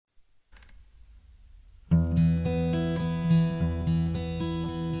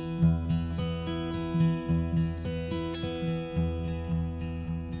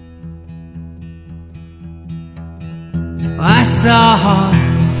saw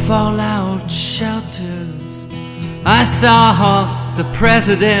fallout shelters. I saw the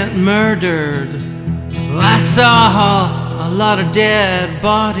president murdered. I saw a lot of dead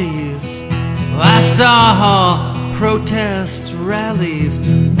bodies. I saw protest rallies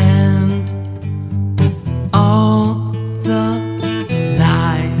and all the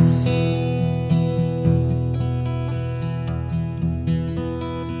lies.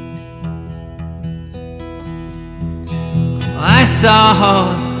 I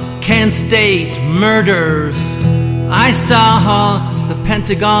saw Kent State murders. I saw the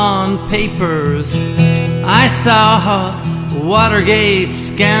Pentagon Papers. I saw Watergate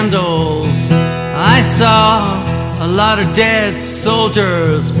scandals. I saw a lot of dead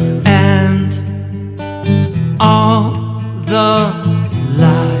soldiers and all the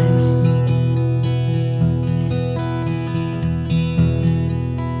lies.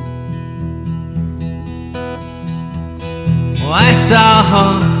 I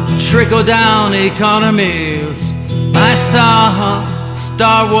saw trickle-down economies. I saw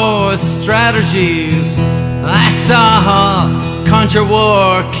Star Wars strategies. I saw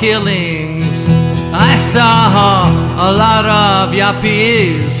contra-war killings. I saw a lot of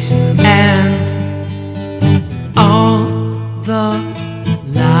yuppies and all the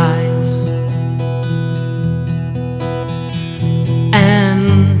lies.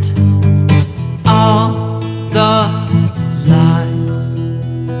 And all the lies.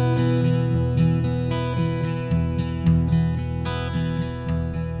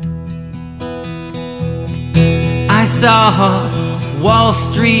 I saw Wall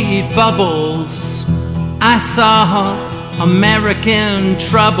Street bubbles. I saw American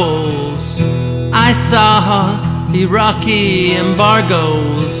troubles. I saw Iraqi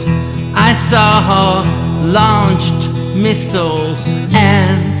embargoes. I saw launched missiles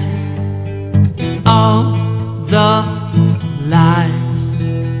and all the lies.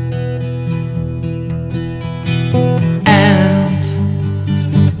 And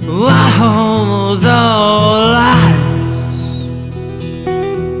all the lies.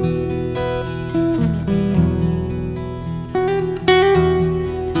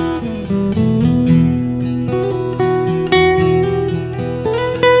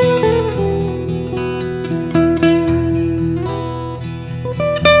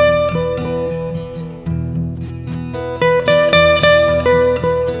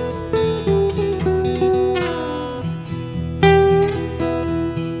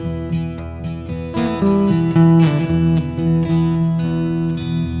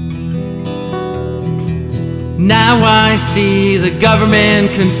 Now I see the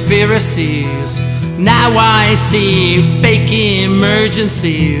government conspiracies. Now I see fake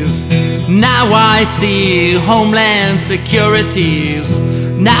emergencies. Now I see homeland securities.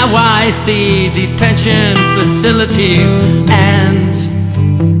 Now I see detention facilities and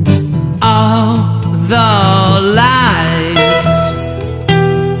all the lies.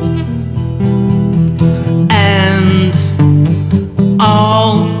 And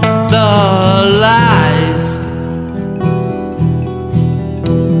all the lies.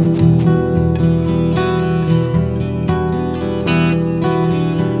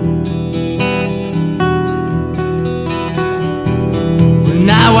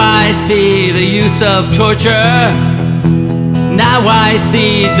 Now I see the use of torture. Now I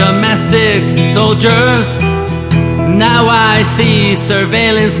see domestic soldier. Now I see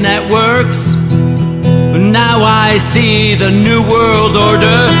surveillance networks. Now I see the new world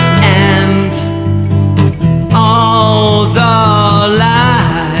order.